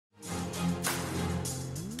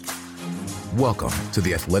Welcome to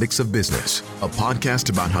The Athletics of Business, a podcast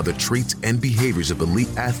about how the traits and behaviors of elite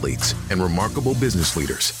athletes and remarkable business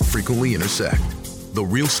leaders frequently intersect. The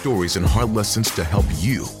real stories and hard lessons to help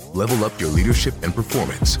you level up your leadership and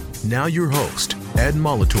performance. Now your host, Ed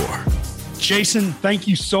Molitor. Jason, thank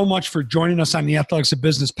you so much for joining us on the Athletics of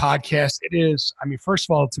Business podcast. It is, first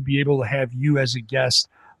of all, to be able to have you as a guest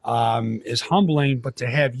is humbling, but to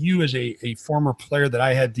have you as a former player that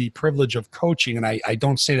I had the privilege of coaching, and I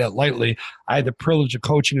don't say that lightly, I had the privilege of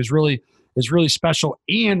coaching is really special.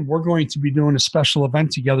 And we're going to be doing a special event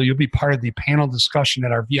together. You'll be part of the panel discussion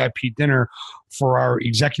at our VIP dinner for our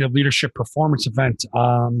executive leadership performance event,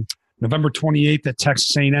 November 28th at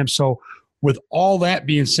Texas A&M. So with all that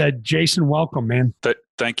being said, Jason, welcome, man.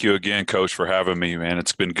 Thank you again, Coach, for having me, man.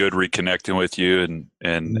 It's been good reconnecting with you,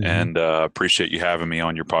 and appreciate you having me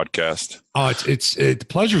on your podcast. Oh, the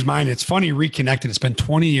pleasure's mine. It's funny reconnecting. It's been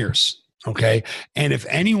 20 years, okay? And if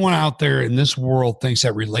anyone out there in this world thinks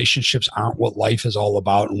that relationships aren't what life is all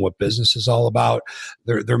about and what business is all about,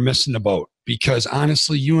 they're missing the boat. Because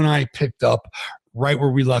honestly, you and I picked up right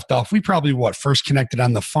where we left off. We probably, first connected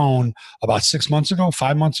on the phone about 5 months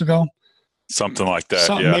ago? Something like that.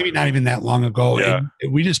 Maybe not even that long ago. Yeah.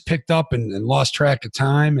 And we just picked up and lost track of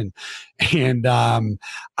time. And I'm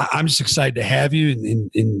just excited to have you.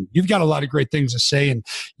 And you've got a lot of great things to say. And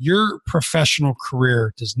your professional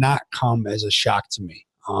career does not come as a shock to me.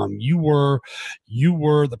 You were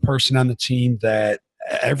the person on the team that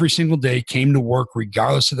every single day came to work,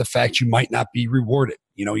 regardless of the fact you might not be rewarded.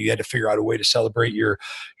 You know, you had to figure out a way to celebrate your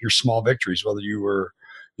small victories, whether you were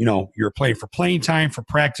playing for playing time, for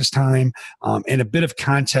practice time. And a bit of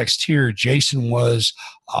context here, Jason was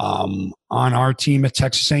on our team at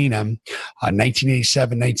Texas A&M,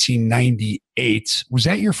 1987, 1998. Was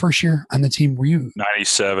that your first year on the team? Were you?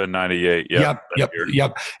 97, 98.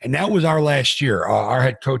 Yep. And that was our last year. Our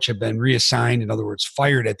head coach had been reassigned, in other words,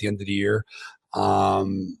 fired at the end of the year.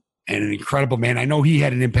 And an incredible man. I know he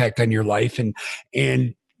had an impact on your life,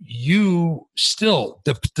 and you still,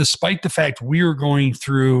 despite the fact we are going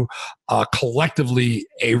through collectively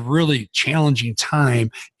a really challenging time,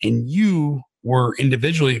 and you were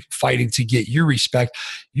individually fighting to get your respect,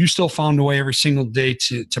 you still found a way every single day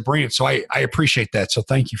to bring it. So I appreciate that. So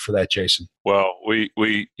thank you for that, Jason. Well, we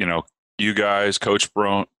you guys, Coach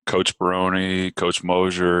Baroni, Coach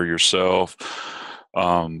Mosier, yourself,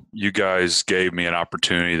 you guys gave me an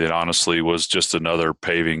opportunity that honestly was just another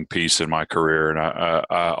paving piece in my career. And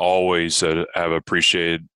I always have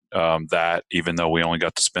appreciated that, even though we only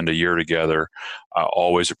got to spend a year together. I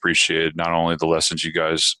always appreciated not only the lessons you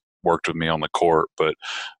guys worked with me on the court, but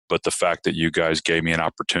the fact that you guys gave me an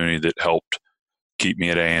opportunity that helped keep me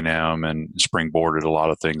at A&M and springboarded a lot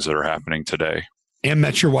of things that are happening today. And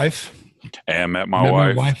met your wife? And met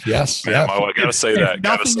my wife. Yes. I got to say that.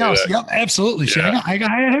 Nothing else. Yep, absolutely. Yeah. See,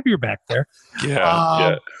 I have your back there.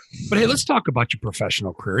 Yeah. But hey, let's talk about your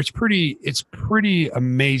professional career. It's pretty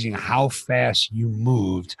amazing how fast you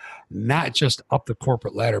moved, not just up the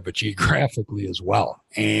corporate ladder, but geographically as well,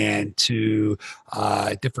 and to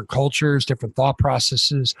different cultures, different thought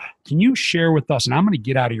processes. Can you share with us, and I'm going to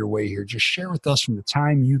get out of your way here, just share with us from the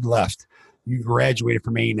time you left, you graduated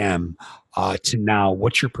from A&M to now,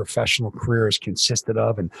 what your professional career has consisted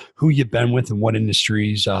of, and who you've been with and what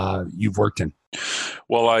industries you've worked in.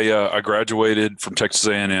 Well, I graduated from Texas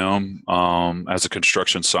A&M as a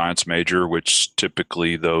construction science major, which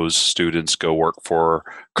typically those students go work for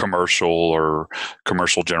commercial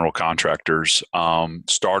general contractors.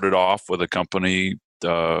 Started off with a company,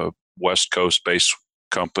 West Coast-based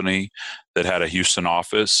company that had a Houston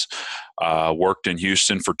office. Worked in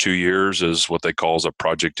Houston for 2 years as what they call as a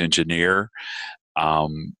project engineer. Got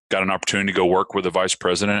an opportunity to go work with the vice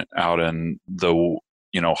president out in the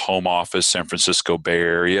home office, San Francisco Bay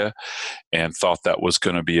Area, and thought that was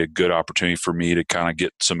going to be a good opportunity for me to kind of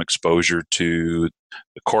get some exposure to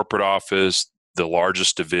the corporate office, the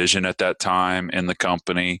largest division at that time in the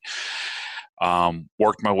company.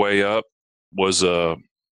 Worked my way up, was a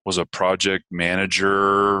project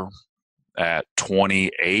manager at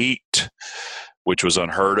 28, which was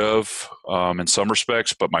unheard of in some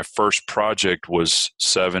respects. But my first project was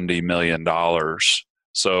 $70 million.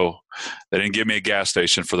 So they didn't give me a gas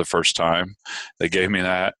station for the first time. They gave me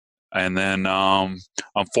that. And then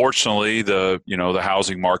unfortunately, the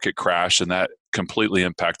housing market crashed, and that completely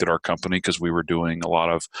impacted our company because we were doing a lot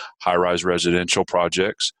of high-rise residential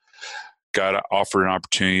projects. Got offered an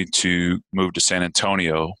opportunity to move to San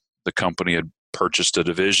Antonio. The company had purchased a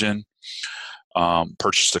division,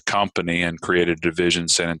 purchased a company and created a division in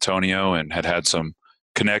San Antonio, and had some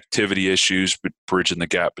connectivity issues, bridging the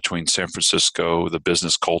gap between San Francisco, the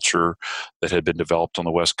business culture that had been developed on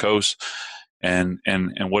the West Coast,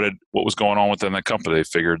 what was going on within that company. They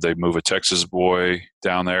figured they'd move a Texas boy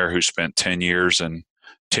down there who spent 10 years in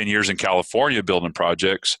California building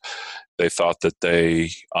projects. They thought that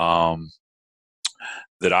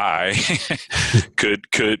that I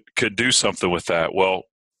could do something with that. Well,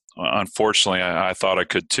 unfortunately, I thought I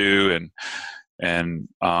could too,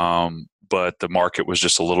 but the market was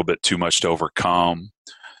just a little bit too much to overcome.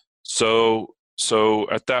 So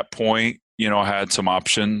at that point, I had some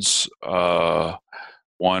options.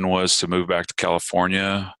 One was to move back to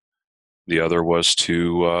California. The other was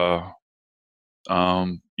to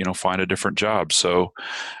find a different job. So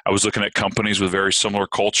I was looking at companies with very similar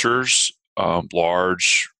cultures,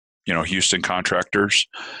 large, Houston contractors.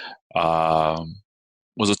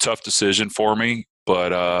 Was a tough decision for me,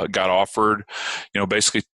 but got offered,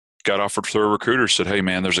 basically got offered through a recruiter. Said, "Hey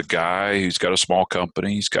man, there's a guy who's got a small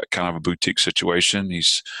company. He's got kind of a boutique situation.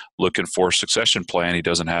 He's looking for a succession plan. He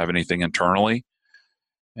doesn't have anything internally."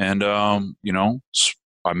 And I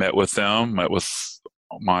met with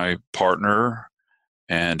my partner,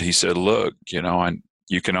 and he said, "Look, you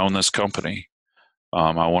can own this company.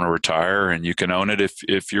 I want to retire, and you can own it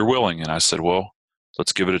if you're willing." And I said, "Well,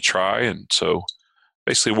 let's give it a try." And so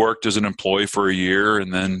basically worked as an employee for a year,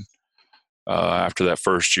 and then after that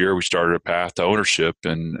first year, we started a path to ownership,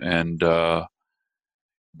 and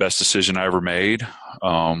best decision I ever made.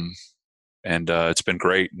 And it's been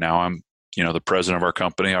great. Now I'm, the president of our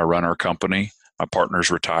company. I run our company. My partner's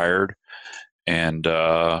retired, and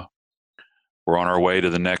we're on our way to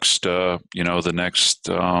the next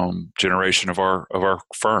generation of our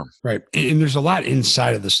firm. Right. And there's a lot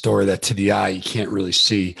inside of the story that to the eye you can't really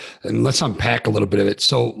see. And let's unpack a little bit of it.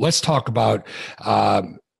 So let's talk about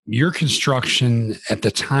your construction at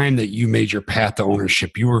the time that you made your path to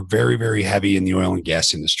ownership. You were very, very heavy in the oil and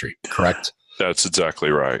gas industry, correct? That's exactly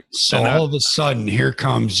right. So all of a sudden, here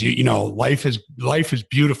comes, life is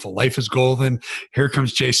beautiful. Life is golden. Here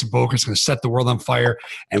comes Jason Boeker. It's going to set the world on fire.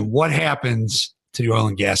 And what happens to the oil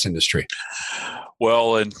and gas industry?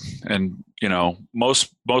 Well, and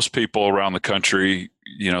most people around the country,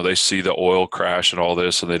 they see the oil crash and all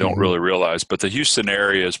this, and they don't really realize. But the Houston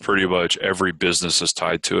area is pretty much every business is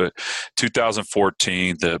tied to it.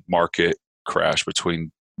 2014, the market crashed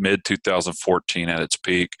between mid 2014 at its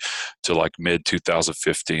peak to like mid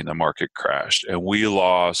 2015. The market crashed, and we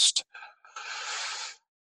lost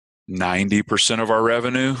 90% of our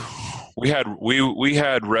revenue. We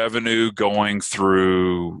had revenue going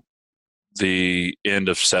through the end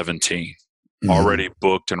of 17, already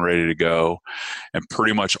booked and ready to go, and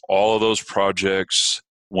pretty much all of those projects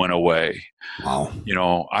went away. Wow.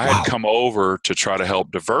 I had come over to try to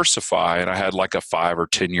help diversify, and I had like a 5 or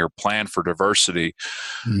 10 year plan for diversity.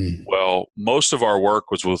 Well, most of our work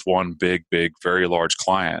was with one big, very large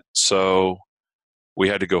client. So we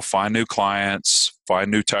had to go find new clients, find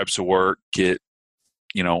new types of work, get,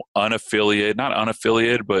 not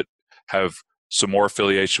unaffiliated, but have some more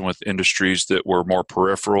affiliation with industries that were more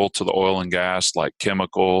peripheral to the oil and gas, like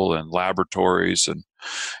chemical and laboratories and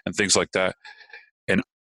things like that. And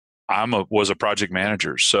was a project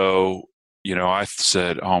manager. So, I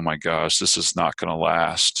said, oh my gosh, this is not going to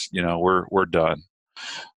last. We're done.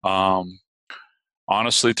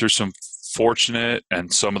 Honestly, through some fortunate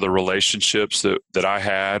and some of the relationships that I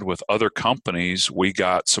had with other companies, we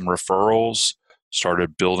got some referrals,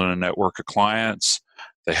 started building a network of clients.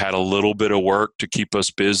 They had a little bit of work to keep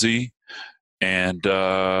us busy. And,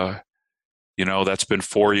 that's been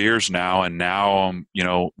 4 years now. And now,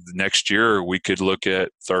 next year we could look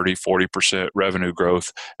at 30, 40% revenue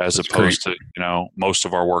growth as That's opposed great. To, most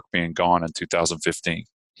of our work being gone in 2015.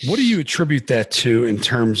 What do you attribute that to in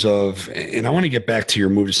terms of, and I want to get back to your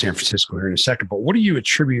move to San Francisco here in a second, but what do you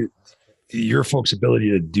attribute your folks' ability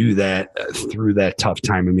to do that through that tough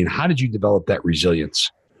time? I mean, how did you develop that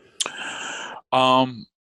resilience?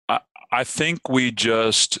 I think we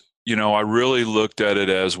just, I really looked at it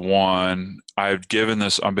as one, I've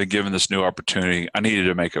been given this new opportunity. I needed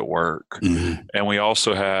to make it work. Mm-hmm. And we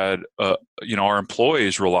also had, our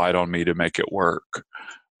employees relied on me to make it work.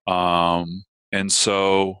 And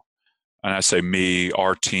I say me,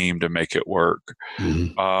 our team, to make it work.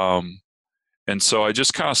 Mm-hmm. And so I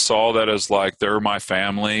just kind of saw that as like, they're my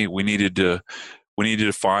family. We needed to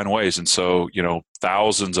find ways. And so,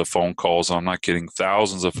 thousands of phone calls, I'm not kidding,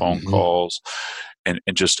 thousands of phone calls and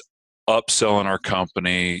just upselling our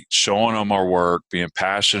company, showing them our work, being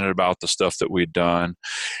passionate about the stuff that we'd done,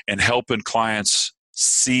 and helping clients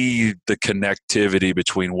see the connectivity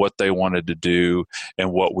between what they wanted to do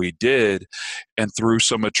and what we did. And through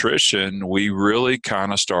some attrition, we really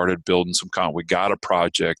kind of started building we got a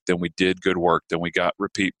project, then we did good work, then we got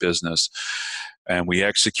repeat business. and we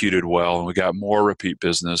executed well, and we got more repeat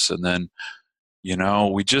business. And then,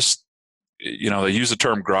 we just, they use the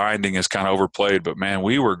term grinding is kind of overplayed, but man,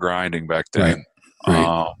 we were grinding back then.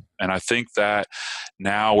 Right. And I think that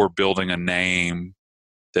now we're building a name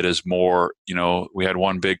that is more, we had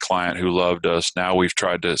one big client who loved us. Now we've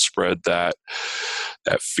tried to spread that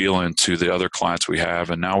feeling to the other clients we have.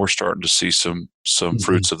 And now we're starting to see some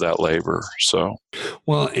fruits of that labor. So,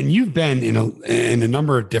 well, and you've been in a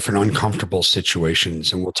number of different uncomfortable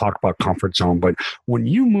situations, and we'll talk about comfort zone, but when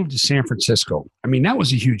you moved to San Francisco, I mean, that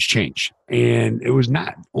was a huge change. And it was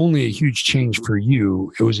not only a huge change for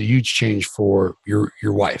you, it was a huge change for your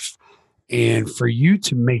wife. And for you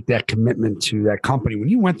to make that commitment to that company, when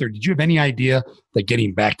you went there, did you have any idea that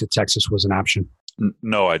getting back to Texas was an option?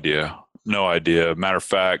 No idea. Matter of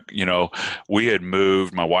fact, we had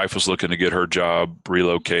moved. My wife was looking to get her job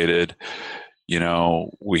relocated.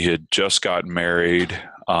 We had just gotten married.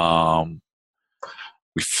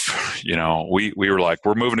 We were like,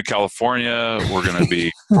 we're moving to California. We're going to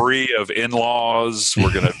be free of in-laws.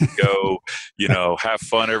 We're going to go, have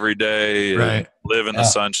fun every day, and live in the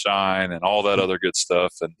sunshine and all that other good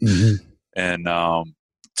stuff. And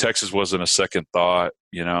Texas wasn't a second thought,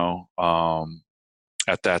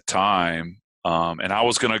 at that time. And I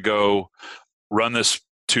was going to go run this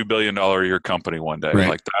 $2 billion a year company one day. Right.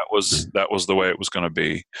 Like that was the way it was going to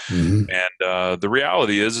be. Mm-hmm. And the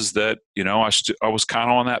reality is that, I was kind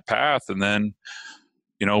of on that path, and then,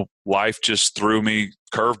 life just threw me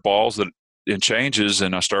curveballs and changes.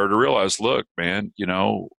 And I started to realize, look, man,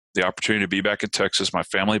 the opportunity to be back in Texas, my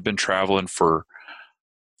family had been traveling for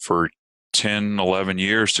 10, 11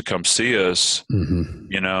 years to come see us.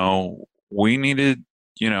 Mm-hmm. We needed,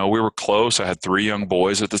 we were close. I had 3 young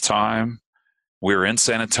boys at the time. We were in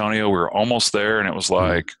San Antonio. We were almost there. And it was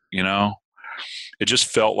like, it just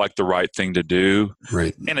felt like the right thing to do.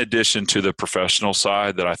 Right. In addition to the professional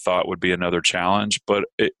side that I thought would be another challenge. But,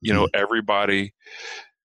 everybody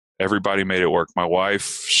made it work. My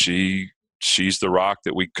wife, she's the rock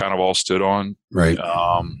that we kind of all stood on. Right.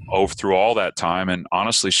 Over through all that time. And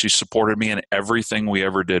honestly, she supported me in everything we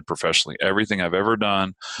ever did professionally. Everything I've ever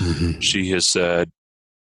done. Mm-hmm. She has said,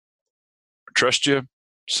 trust you.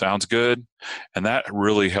 Sounds good. And that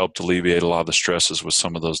really helped alleviate a lot of the stresses with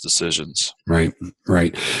some of those decisions. Right.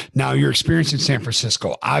 Now, your experience in San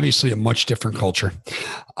Francisco, obviously a much different culture.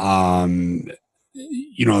 The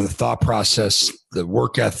thought process, the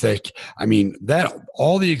work ethic. I mean, that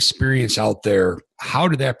all the experience out there, how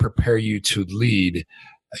did that prepare you to lead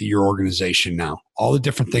your organization now? All the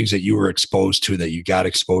different things that you were exposed to, that you got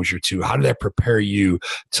exposure to, how did that prepare you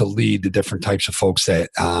to lead the different types of folks that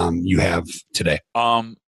you have today?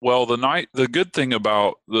 Well, the good thing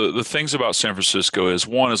about the things about San Francisco is,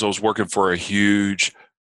 one is I was working for a huge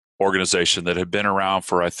organization that had been around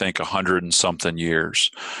for, I think, 100 and something years.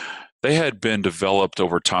 They had been developed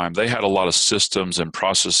over time. They had a lot of systems and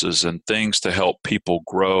processes and things to help people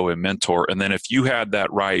grow and mentor. And then if you had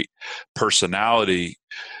that right personality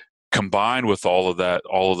combined with all of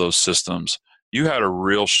those systems, you had a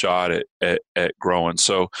real shot at growing.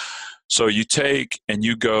 So you take and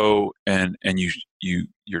you go and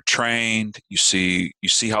you're trained, you see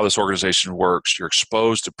how this organization works, you're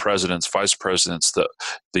exposed to presidents, vice presidents,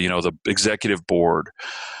 the executive board.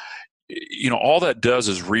 All that does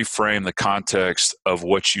is reframe the context of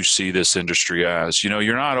what you see this industry as.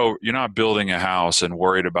 You're not building a house and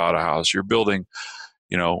worried about a house. You're building,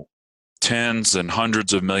 tens and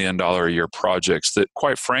hundreds of $1 million a year projects that,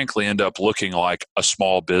 quite frankly, end up looking like a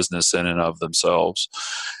small business in and of themselves.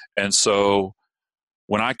 And so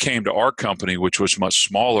when I came to our company, which was much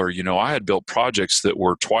smaller, I had built projects that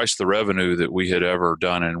were twice the revenue that we had ever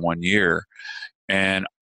done in 1 year. And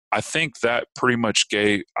I think that pretty much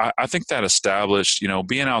I think that established,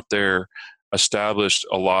 being out there established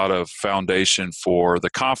a lot of foundation for the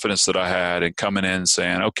confidence that I had in coming in and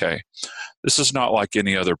saying, okay, this is not like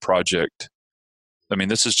any other project. I mean,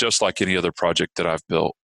 this is just like any other project that I've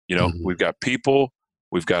built. Mm-hmm. We've got people,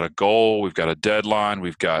 we've got a goal, we've got a deadline,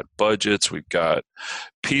 we've got budgets, we've got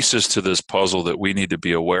pieces to this puzzle that we need to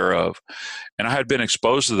be aware of. And I had been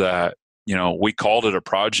exposed to that. We called it a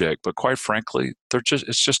project, but quite frankly,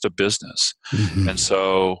 it's just a business. Mm-hmm. And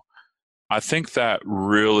so I think that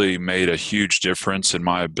really made a huge difference in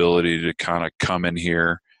my ability to kind of come in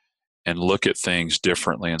here and look at things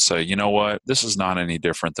differently and say, you know what, this is not any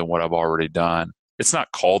different than what I've already done. It's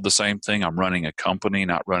not called the same thing. I'm running a company,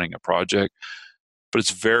 not running a project, but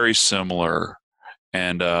it's very similar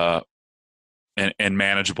and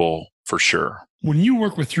manageable for sure. When you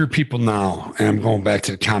work with your people now, and I'm going back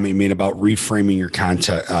to the comment you made about reframing your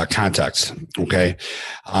context, okay?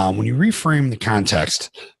 When you reframe the context,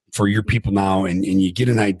 for your people now, and you get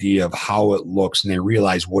an idea of how it looks, and they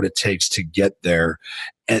realize what it takes to get there,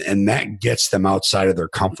 and that gets them outside of their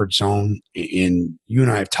comfort zone. And you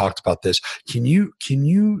and I have talked about this. Can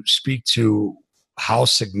you speak to how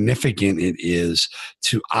significant it is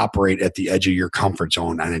to operate at the edge of your comfort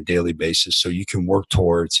zone on a daily basis so you can work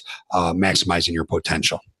towards maximizing your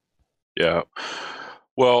potential? Yeah.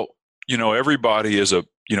 Well, everybody is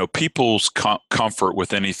people's comfort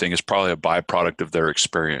with anything is probably a byproduct of their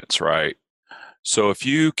experience, right? So if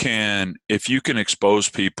you can expose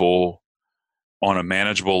people on a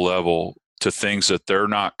manageable level to things that they're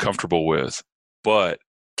not comfortable with, but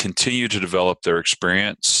continue to develop their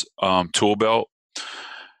experience tool belt,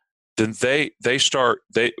 then they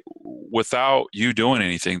without you doing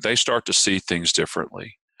anything, they start to see things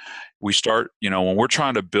differently. We start, when we're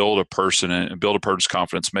trying to build a person and build a person's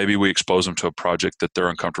confidence, maybe we expose them to a project that they're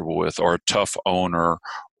uncomfortable with, or a tough owner,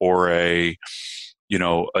 or a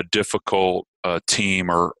difficult team,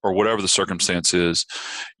 or whatever the circumstance is,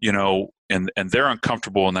 and they're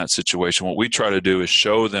uncomfortable in that situation. What we try to do is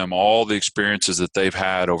show them all the experiences that they've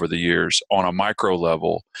had over the years on a micro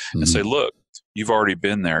level, and say, look, you've already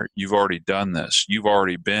been there. You've already done this. You've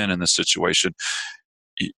already been in this situation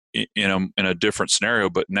in a different scenario,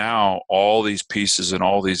 but now all these pieces and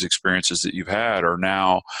all these experiences that you've had are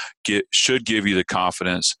now should give you the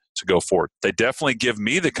confidence to go forward. They definitely give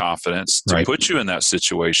me the confidence to put you in that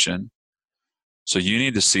situation. So you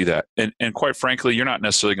need to see that. And quite frankly, you're not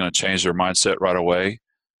necessarily going to change their mindset right away.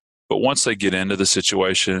 But once they get into the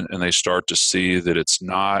situation and they start to see that it's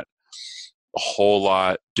not a whole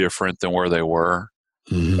lot different than where they were,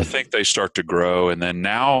 I think they start to grow. And then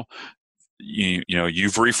now,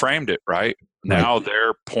 you've reframed it, right? Now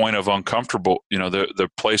their point of uncomfortable, the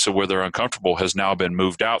place of where they're uncomfortable has now been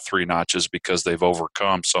moved out 3 notches because they've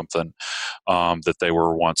overcome something that they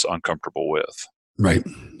were once uncomfortable with.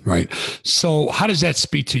 Right. So how does that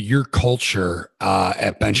speak to your culture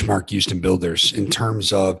at Benchmark Houston Builders in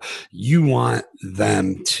terms of you want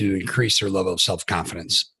them to increase their level of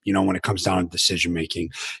self-confidence, when it comes down to decision making?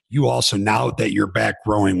 You also, now that you're back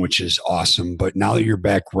growing, which is awesome, but now that you're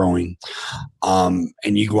back growing and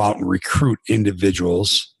you go out and recruit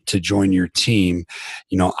individuals to join your team,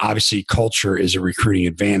 obviously culture is a recruiting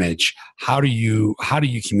advantage. How do you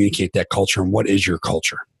communicate that culture, and what is your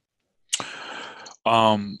culture?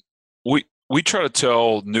 We try to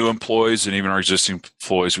tell new employees and even our existing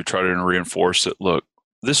employees, we try to reinforce that, look,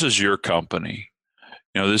 this is your company.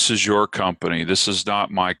 This is your company. This is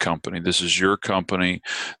not my company. This is your company.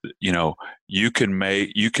 You can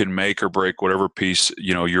make or break whatever piece,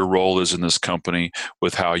 your role is in this company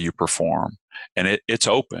with how you perform. And it's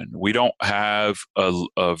open. We don't have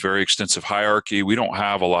a very extensive hierarchy. We don't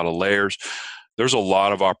have a lot of layers. There's a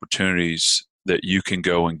lot of opportunities that you can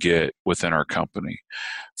go and get within our company.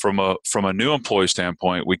 From a new employee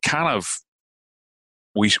standpoint, we kind of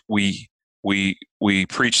we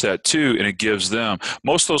preach that too, and it gives them,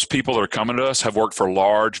 most of those people that are coming to us have worked for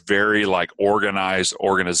large, very organized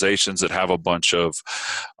organizations that have a bunch of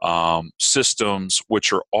systems,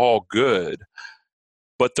 which are all good,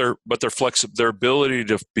 but their ability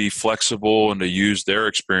to be flexible and to use their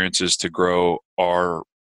experiences to grow are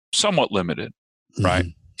somewhat limited, right?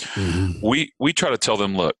 We try to tell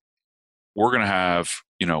them, look, we're going to have,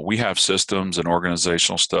 we have systems and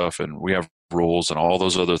organizational stuff, and we have rules and all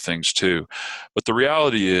those other things too. But the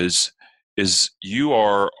reality is you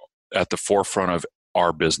are at the forefront of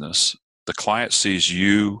our business. The client sees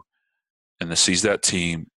you and sees that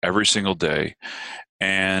team every single day.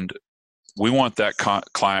 And we want that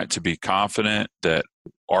client to be confident that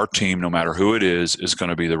our team, no matter who it is going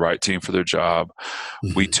to be the right team for their job.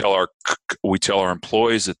 We tell our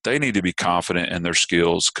employees that they need to be confident in their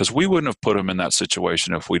skills, because we wouldn't have put them in that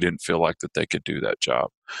situation if we didn't feel like that they could do that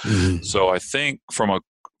job. So I think from a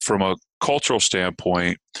cultural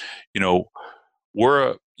standpoint,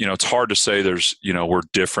 it's hard to say we're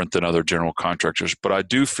different than other general contractors, but I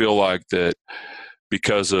do feel like that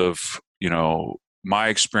because of, my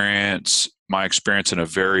experience in a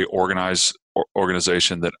very organized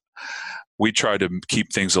organization, that we try to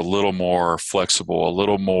keep things a little more flexible, a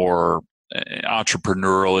little more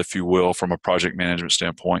entrepreneurial, if you will, from a project management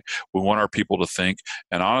standpoint. We want our people to think,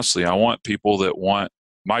 and honestly, I want people that want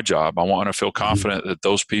my job. I want to feel confident that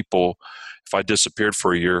those people, if I disappeared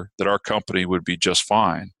for a year, that our company would be just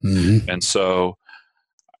fine. And so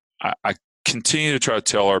I continue to try to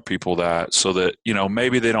tell our people that, so that,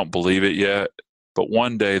 maybe they don't believe it yet, but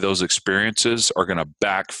one day those experiences are going to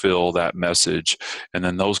backfill that message. And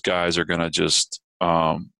then those guys are going to just,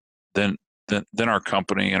 then our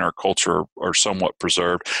company and our culture are somewhat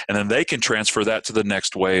preserved. And then they can transfer that to the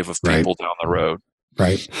next wave of people down the road.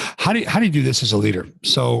 Right. How do you do this as a leader?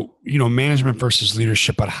 So, management versus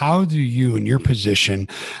leadership, but how do you, in your position,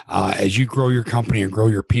 as you grow your company and grow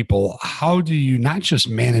your people, how do you not just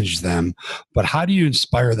manage them, but how do you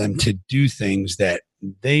inspire them to do things that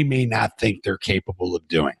they may not think they're capable of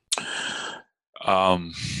doing?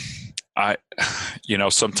 I,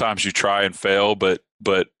 sometimes you try and fail, but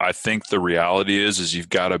I think the reality is you've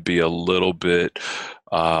got to be a little bit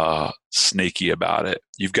sneaky about it.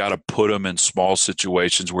 You've got to put them in small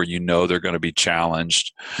situations where they're going to be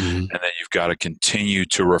challenged, Mm-hmm. and then you've got to continue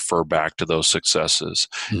to refer back to those successes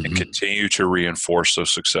and continue to reinforce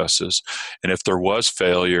those successes. And if there was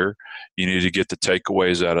failure, you need to get the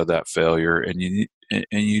takeaways out of that failure, and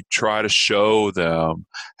you try to show them,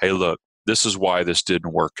 hey, look, this is why this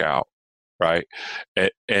didn't work out, right?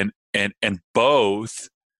 And both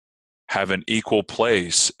have an equal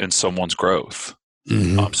place in someone's growth.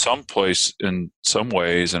 Some place in some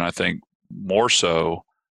ways, and I think more so,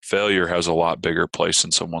 failure has a lot bigger place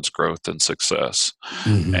in someone's growth than success,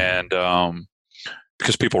 and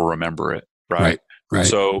because people remember it, right? Right.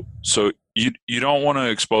 So you don't want to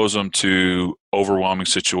expose them to overwhelming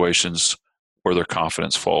situations where their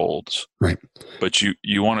confidence folds, right? But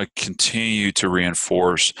you want to continue to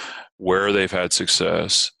reinforce where they've had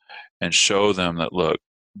success and show them that, look,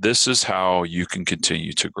 this is how you can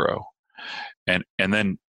continue to grow. And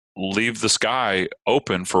then leave the sky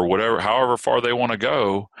open for however far they want to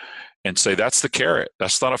go, and say that's the carrot.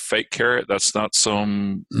 That's not a fake carrot. That's not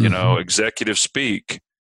some executive speak.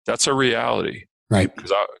 That's a reality, right?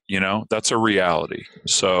 Because that's a reality.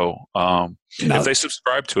 So if they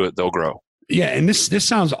subscribe to it, they'll grow. Yeah, and this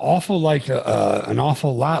sounds awful like an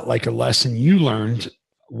awful lot like a lesson you learned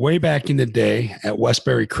way back in the day at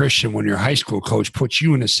Westbury Christian when your high school coach put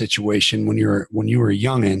you in a situation when you were a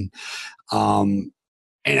youngin'.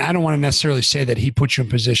 And I don't want to necessarily say that he put you in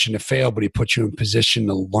position to fail, but he put you in position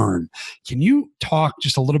to learn. Can you talk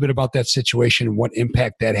just a little bit about that situation and what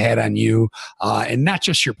impact that had on you, and not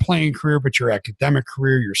just your playing career, but your academic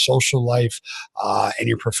career, your social life, and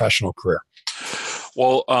your professional career?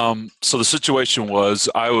 Well, so the situation was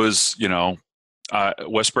I was,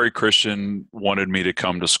 Westbury Christian wanted me to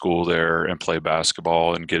come to school there and play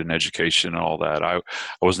basketball and get an education and all that. I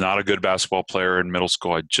was not a good basketball player in middle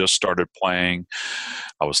school. I just started playing.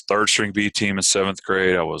 I was third string B team in 7th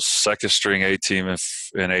grade. I was second string A team in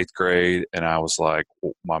 8th grade. And I was like,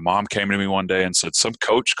 my mom came to me one day and said, some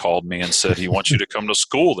coach called me and said, he wants you to come to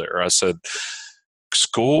school there. I said,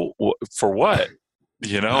 school for what?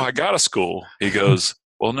 I got a school. He goes,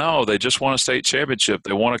 well, no, they just won a state championship.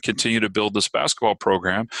 They want to continue to build this basketball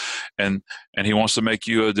program, and he wants to make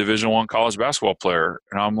you a Division I college basketball player.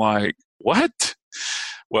 And I'm like, what?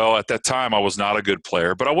 Well, at that time, I was not a good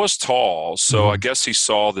player, but I was tall. So I guess he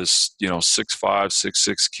saw this, 6'5",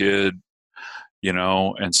 6'6" kid,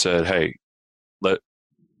 and said, hey,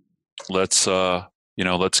 let's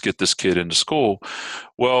get this kid into school.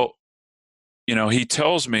 Well, he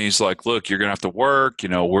tells me, he's like, look, you're going to have to work.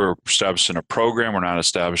 We're establishing a program. We're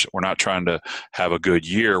not trying to have a good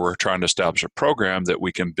year. We're trying to establish a program that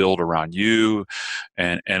we can build around you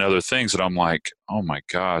and other things. And I'm like, oh my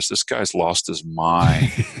gosh, this guy's lost his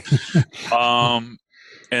mind.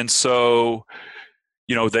 And so,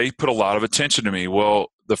 they put a lot of attention to me.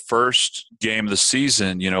 Well, the first game of the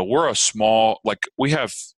season, we're a small, we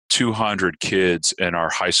have 200 kids in our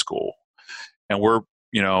high school, and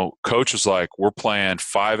coach was like, we're playing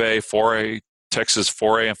 5A, 4A, Texas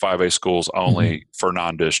 4A and 5A schools only for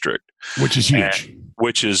non-district. Which is huge.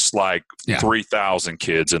 Which is like 3,000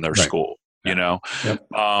 kids in their school, Yep.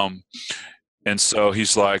 And so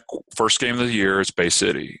he's like, first game of the year, it's Bay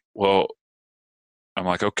City. Well, I'm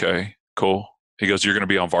like, okay, cool. He goes, you're going to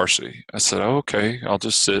be on varsity. I said, oh, okay, I'll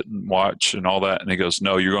just sit and watch and all that. And he goes,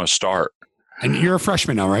 no, you're going to start. And you're a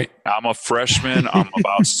freshman now, right? I'm a freshman. I'm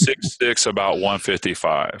about 6'6", about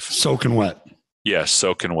 155. Soaking wet. Yes,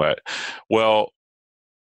 soaking wet. Well,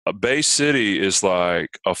 Bay City is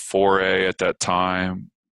like a 4A at that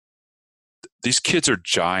time. These kids are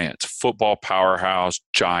giants, football powerhouse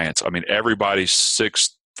giants. I mean, everybody's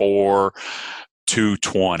 6'4",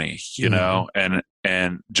 220,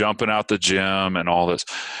 and jumping out the gym and all this.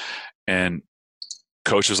 And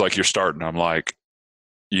coach is like, you're starting. I'm like,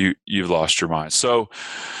 you've lost your mind. So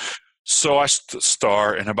I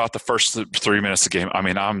start, and about the first 3 minutes of the game, I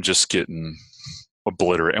mean, I'm just getting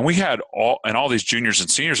obliterated. And we had all these juniors and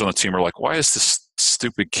seniors on the team are like, why is this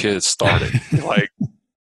stupid kid starting?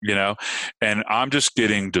 And I'm just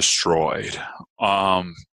getting destroyed.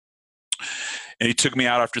 And he took me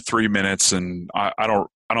out after 3 minutes, and I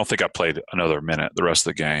don't think I played another minute the rest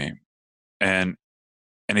of the game. And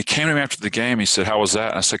he came to me after the game. He said, how was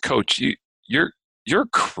that? And I said, Coach, you're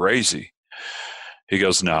crazy. He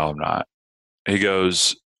goes, no, I'm not. He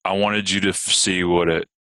goes, I wanted you to see what it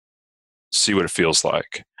feels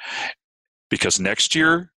like, because next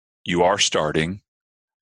year you are starting,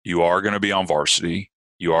 you are going to be on varsity,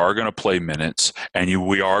 you are going to play minutes, and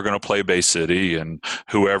we are going to play Bay City and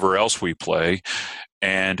whoever else we play,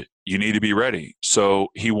 and you need to be ready. So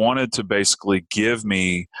he wanted to basically give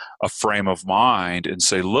me a frame of mind and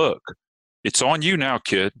say, look, it's on you now,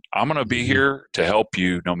 kid. I'm going to be here to help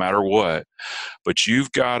you no matter what, but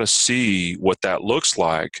you've got to see what that looks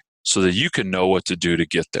like so that you can know what to do to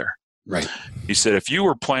get there. Right. He said, if you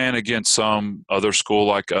were playing against some other school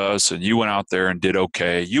like us and you went out there and did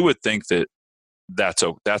okay, you would think that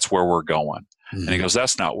that's where we're going. And he goes,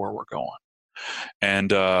 that's not where we're going.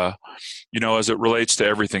 And, as it relates to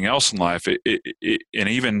everything else in life, and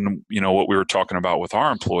even, what we were talking about with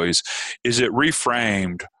our employees, is it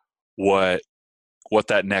reframed what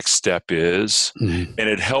that next step is. And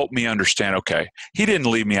it helped me understand, okay, he didn't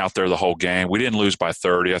leave me out there the whole game. We didn't lose by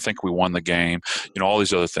 30. I think we won the game, all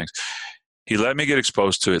these other things. He let me get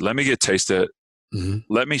exposed to it. Let me get taste it.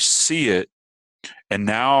 Let me see it. And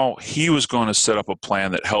now he was going to set up a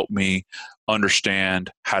plan that helped me understand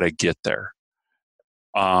how to get there.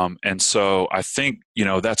 And so I think,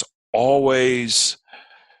 that's always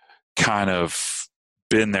kind of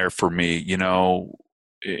been there for me,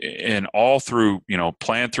 and all through,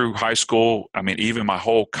 playing through high school. I mean, even my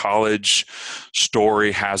whole college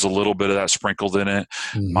story has a little bit of that sprinkled in it.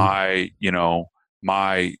 My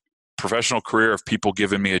professional career of people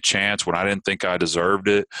giving me a chance when I didn't think I deserved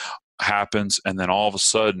it happens. And then all of a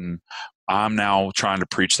sudden, I'm now trying to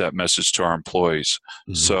preach that message to our employees.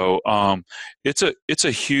 So it's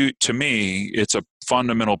a huge, to me, it's a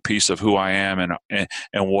fundamental piece of who I am and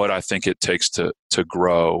what I think it takes to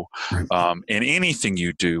grow in anything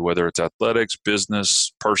you do, whether it's athletics,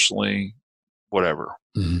 business, personally, whatever.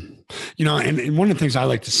 And one of the things I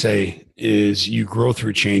like to say is you grow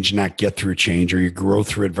through change, not get through change, or you grow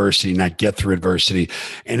through adversity, not get through adversity.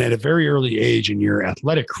 And at a very early age in your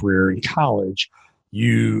athletic career in college,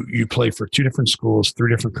 you played for 2 different schools, 3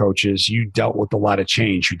 different coaches. You dealt with a lot of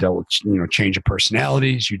change. You dealt with, change of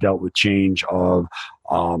personalities. You dealt with change of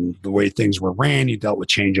the way things were ran. You dealt with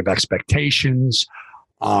change of expectations.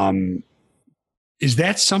 Is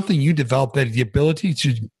that something you developed, that the ability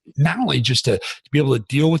to not only just to be able to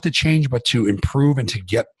deal with the change, but to improve and to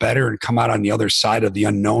get better and come out on the other side of the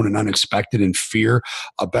unknown and unexpected and fear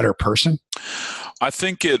a better person? I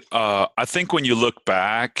think when you look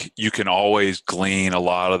back, you can always glean a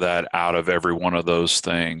lot of that out of every one of those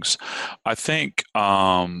things. I think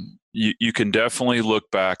you can definitely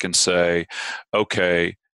look back and say,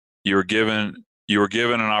 okay, you were given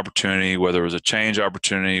an opportunity, whether it was a change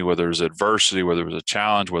opportunity, whether it was adversity, whether it was a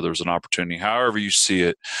challenge, whether it was an opportunity, however you see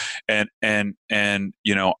it. And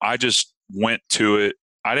I just went to it.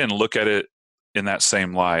 I didn't look at it in that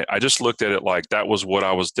same light. I just looked at it like that was what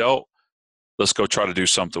I was dealt. Let's go try to do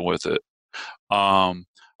something with it. I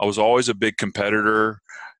was always a big competitor,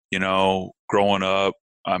 growing up.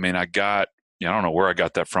 I mean, I don't know where I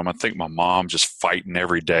got that from. I think my mom just fighting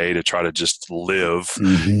every day to try to just live,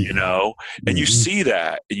 and you see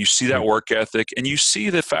that, work ethic, and you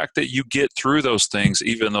see the fact that you get through those things,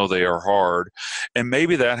 even though they are hard. And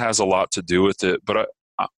maybe that has a lot to do with it, but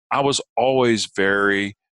I was always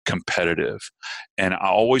very competitive, and I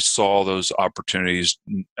always saw those opportunities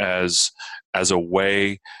as a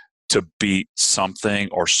way to beat something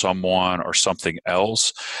or someone or something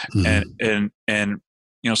else. And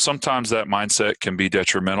sometimes that mindset can be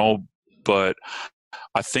detrimental, but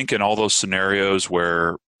I think in all those scenarios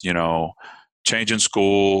where, changing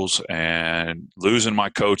schools and losing my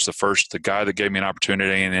coach, the guy that gave me an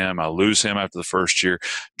opportunity at A&M, I lose him after the first year,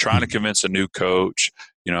 trying to convince a new coach,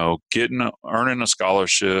 earning a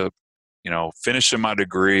scholarship, finishing my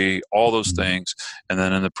degree, all those things. And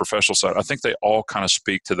then in the professional side, I think they all kind of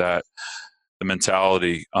speak to that, the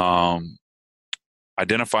mentality.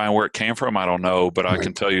 Identifying where it came from, I don't know, but I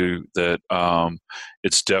can tell you that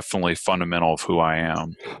it's definitely fundamental of who I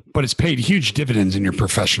am. But it's paid huge dividends in your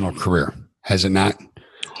professional career, has it not?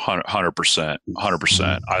 100%.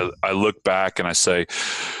 I look back and I say,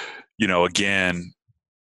 again,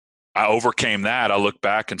 I overcame that. I look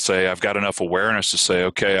back and say, I've got enough awareness to say,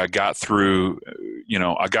 okay, I got through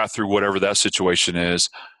whatever that situation is.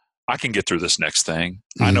 I can get through this next thing.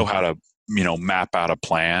 I know how to, map out a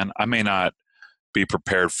plan. I may not be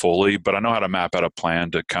prepared fully, but I know how to map out a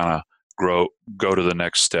plan to kind of go to the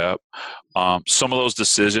next step. Some of those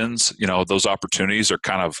decisions, those opportunities are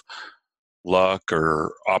kind of luck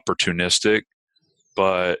or opportunistic,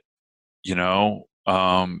 but you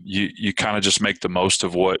kind of just make the most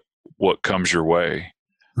of what what comes your way.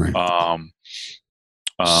 Right. Um,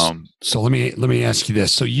 So let me ask you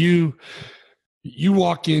this. So you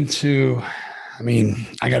walk into, I mean,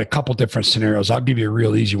 I got a couple different scenarios. I'll give you a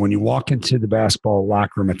real easy one. You walk into the basketball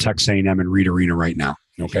locker room at Texas A&M and Reed Arena right now,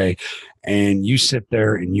 okay? And you sit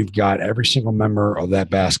there and you've got every single member of that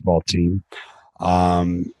basketball team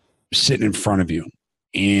sitting in front of you.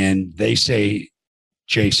 And they say,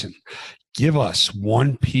 Jason, give us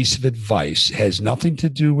one piece of advice. It has nothing to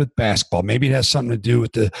do with basketball. Maybe it has something to do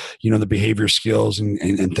with the behavior skills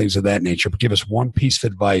and things of that nature. But give us one piece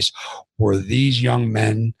of advice where these young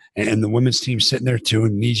men and the women's team sitting there too,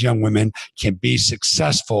 and these young women can be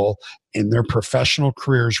successful in their professional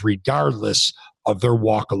careers regardless of their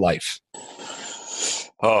walk of life.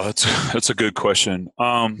 Oh, that's a good question.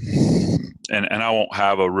 And I won't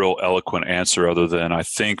have a real eloquent answer other than I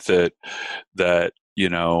think that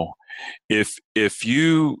if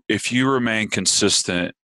you remain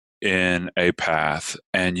consistent in a path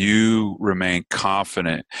and you remain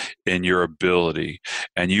confident in your ability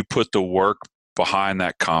and you put the work behind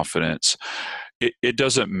that confidence, it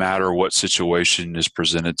doesn't matter what situation is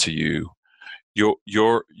presented to you.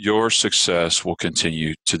 Your success will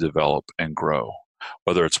continue to develop and grow.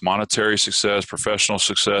 Whether it's monetary success, professional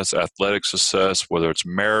success, athletic success, whether it's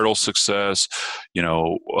marital success,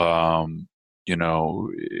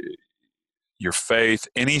 your faith,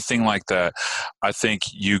 anything like that, I think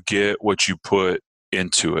you get what you put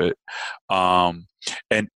into it. And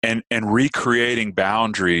recreating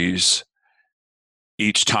boundaries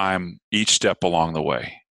each step along the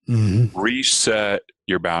way. Mm-hmm. Reset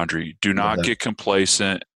your boundary. Do not get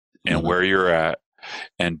complacent in where you're at,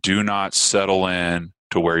 and do not settle in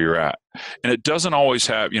to where you're at. And it doesn't always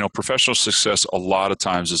have, professional success a lot of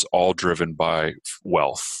times is all driven by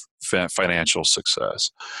wealth, financial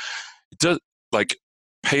success. It does,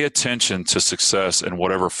 pay attention to success in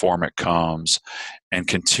whatever form it comes and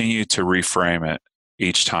continue to reframe it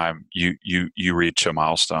each time you reach a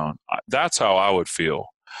milestone. That's how I would feel.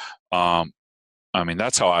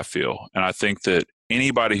 That's how I feel. And I think that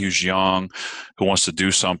anybody who's young, who wants to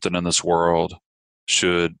do something in this world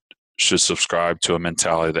should subscribe to a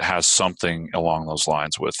mentality that has something along those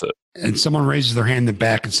lines with it. And someone raises their hand in the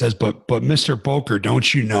back and says, but Mr. Boeker,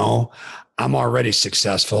 don't you know I'm already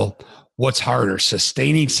successful? What's harder,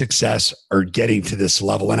 sustaining success or getting to this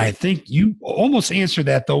level? And I think you almost answered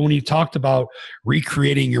that, though, when you talked about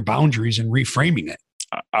recreating your boundaries and reframing it.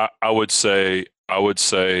 I would say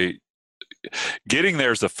getting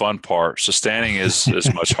there is the fun part. Sustaining is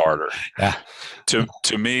much harder. Yeah. To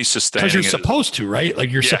me, sustaining, because you're supposed to, right?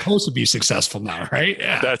 Like you're supposed to be successful now, right?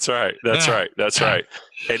 Yeah. That's right. Right.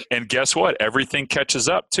 And guess what? Everything catches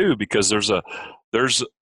up too, because there's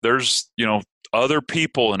other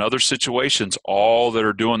people in other situations, all that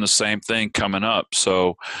are doing the same thing coming up.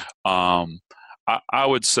 So, I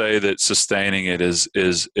would say that sustaining it is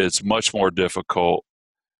it's much more difficult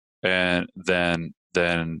and than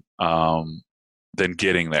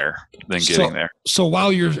getting there. So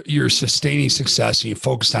while you're sustaining success and you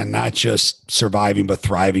focus on not just surviving but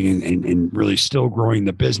thriving and really still growing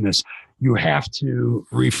the business, you have to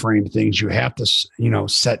reframe things. You have to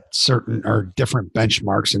set certain or different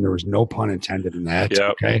benchmarks, and there was no pun intended in that.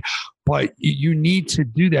 Yep. Okay, but you need to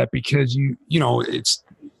do that because it's.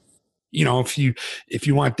 If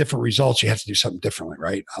you want different results, you have to do something differently,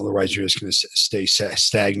 right? Otherwise, you're just going to stay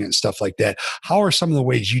stagnant and stuff like that. How are some of the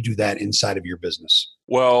ways you do that inside of your business?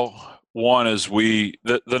 Well, one is the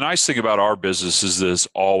nice thing about our business is that it's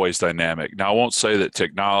always dynamic. Now, I won't say that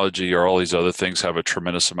technology or all these other things have a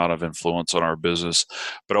tremendous amount of influence on our business,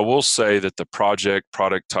 but I will say that the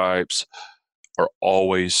product types are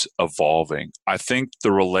always evolving. I think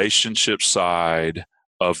the relationship side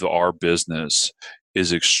of our business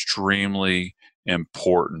is extremely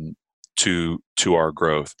important to our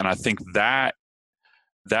growth. And I think that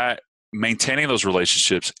maintaining those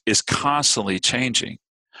relationships is constantly changing.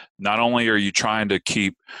 Not only are you trying to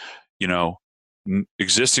keep,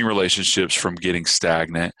 existing relationships from getting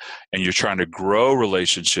stagnant, and you're trying to grow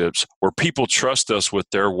relationships where people trust us with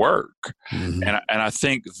their work. Mm-hmm. And I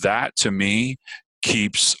think that, to me,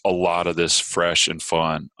 keeps a lot of this fresh and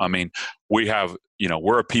fun. I mean, we have,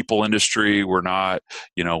 we're a people industry. We're not,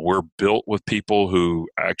 we're built with people who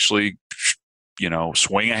actually,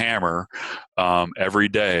 swing a hammer every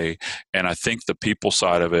day. And I think the people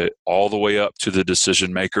side of it, all the way up to the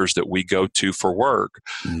decision makers that we go to for work,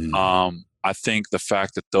 I think the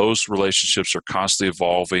fact that those relationships are constantly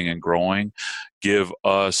evolving and growing give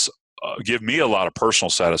me a lot of personal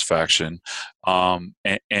satisfaction. And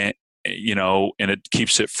it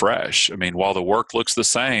keeps it fresh. I mean, while the work looks the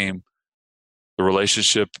same, the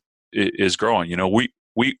relationship is growing.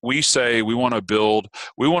 we say we want to build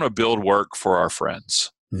work for our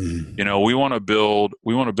friends. Mm-hmm. We want to build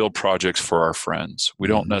projects for our friends. We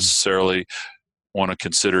don't necessarily want to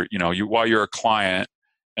consider, while you're a client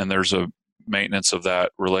and there's a maintenance of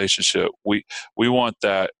that relationship, we want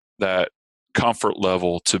that comfort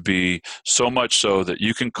level to be so much so that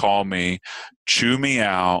you can call me, chew me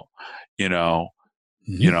out, and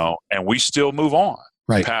we still move on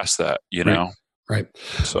past that, Right.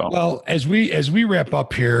 So, well, as we wrap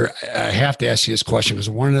up here, I have to ask you this question, because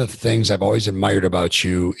one of the things I've always admired about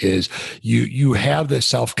you is you have the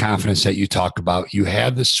self-confidence that you talk about. You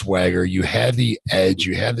have the swagger, you have the edge,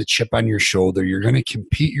 you have the chip on your shoulder. You're going to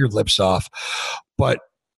compete your lips off, but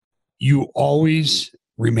you always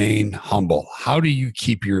remain humble. How do you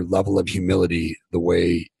keep your level of humility the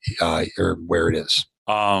way or where it is?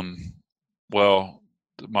 Well,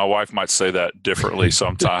 my wife might say that differently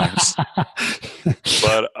sometimes,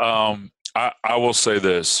 but I will say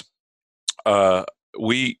this: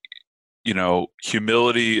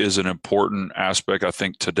 humility is an important aspect. I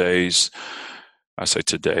think I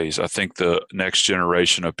think the next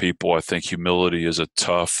generation of people, I think humility is a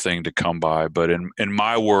tough thing to come by. But in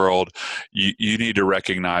my world, you need to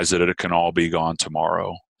recognize that it can all be gone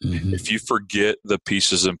tomorrow. Mm-hmm. If you forget the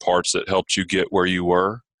pieces and parts that helped you get where you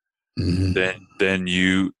were, then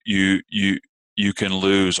you can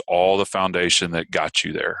lose all the foundation that got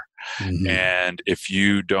you there. And if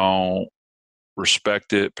you don't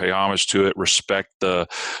respect it, pay homage to it, respect the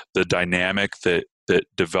dynamic that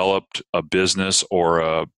developed a business or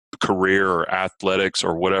a career or athletics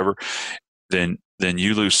or whatever, then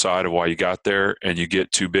you lose sight of why you got there, and you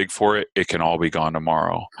get too big for it. It can all be gone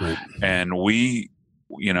tomorrow. Right. And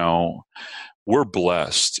we're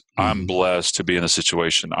blessed. I'm blessed to be in a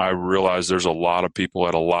situation. I realize there's a lot of people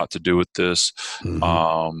that had a lot to do with this.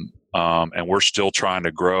 And we're still trying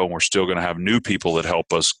to grow, and we're still going to have new people that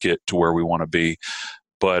help us get to where we want to be.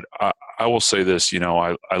 But I will say this,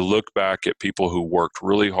 I look back at people who worked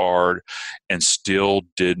really hard and still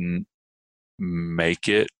didn't make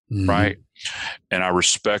it, right? And I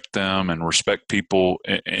respect them and respect people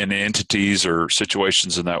and entities or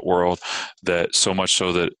situations in that world, that so much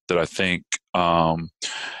so that I think,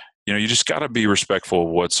 you just got to be respectful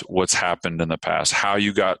of what's happened in the past, how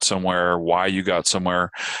you got somewhere, why you got somewhere.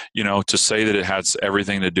 To say that it has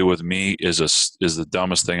everything to do with me is the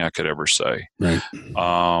dumbest thing I could ever say. Right.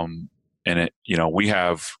 And we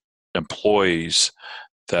have employees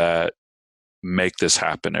that make this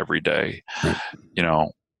happen every day. Right.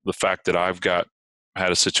 The fact that I've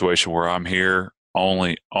had a situation where I'm here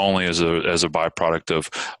only as a byproduct of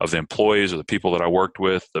the employees or the people that I worked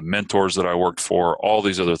with, the mentors that I worked for, all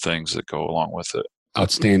these other things that go along with it.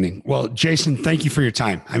 Outstanding. Well, Jason, thank you for your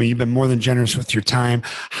time. I mean, you've been more than generous with your time.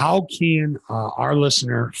 How can our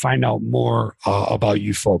listener find out more about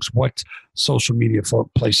you folks? What social media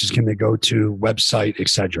places can they go to, website,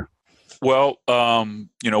 etc.? Well,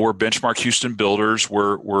 we're Benchmark Houston Builders.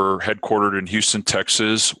 We're headquartered in Houston,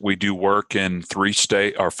 Texas. We do work in 4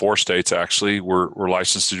 states, actually. We're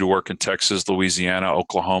licensed to do work in Texas, Louisiana,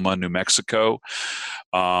 Oklahoma, New Mexico.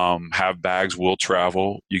 Have bags, will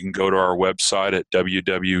travel. You can go to our website at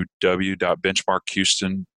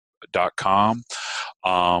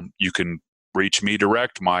www.benchmarkhouston.com. You can reach me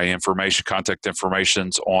direct. My contact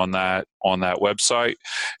information's on that website,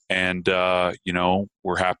 and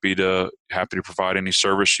we're happy to provide any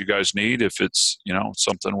service you guys need if it's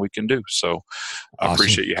something we can do. So I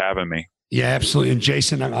appreciate you having me. Yeah, absolutely. And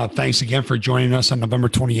Jason, thanks again for joining us on November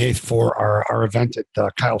 28th for our event at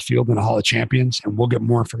Kyle Field in the Hall of Champions. And we'll get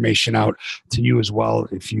more information out to you as well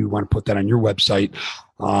if you want to put that on your website.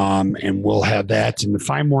 And we'll have that. And to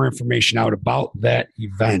find more information out about that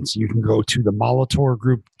event, you can go to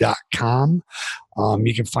themolitorgroup.com.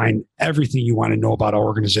 You can find everything you want to know about our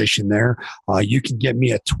organization there. You can get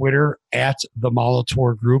me at Twitter at the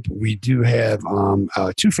Molitor Group. We do have 2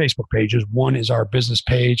 Facebook pages. One is our business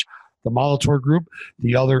page, the Molitor Group.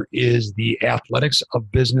 The other is the Athletics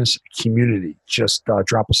of Business Community. Just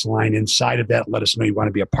drop us a line inside of that. Let us know you want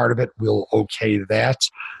to be a part of it. We'll okay that.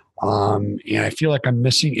 And I feel like I'm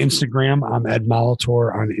missing Instagram. I'm Ed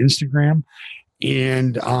Molitor on Instagram.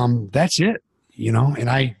 And that's it.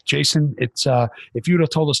 And Jason, it's if you would have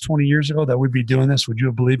told us 20 years ago that we'd be doing this, would you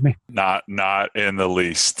have believed me? Not in the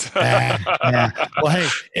least. Yeah. Well, hey,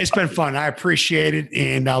 it's been fun. I appreciate it.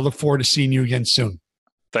 And I look forward to seeing you again soon.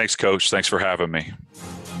 Thanks, Coach. Thanks for having me.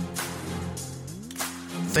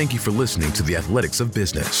 Thank you for listening to the Athletics of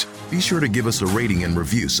Business. Be sure to give us a rating and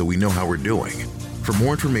review so we know how we're doing. For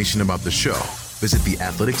more information about the show, visit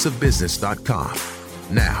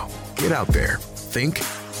theathleticsofbusiness.com. Now, get out there, think,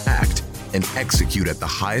 act, and execute at the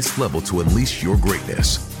highest level to unleash your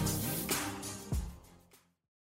greatness.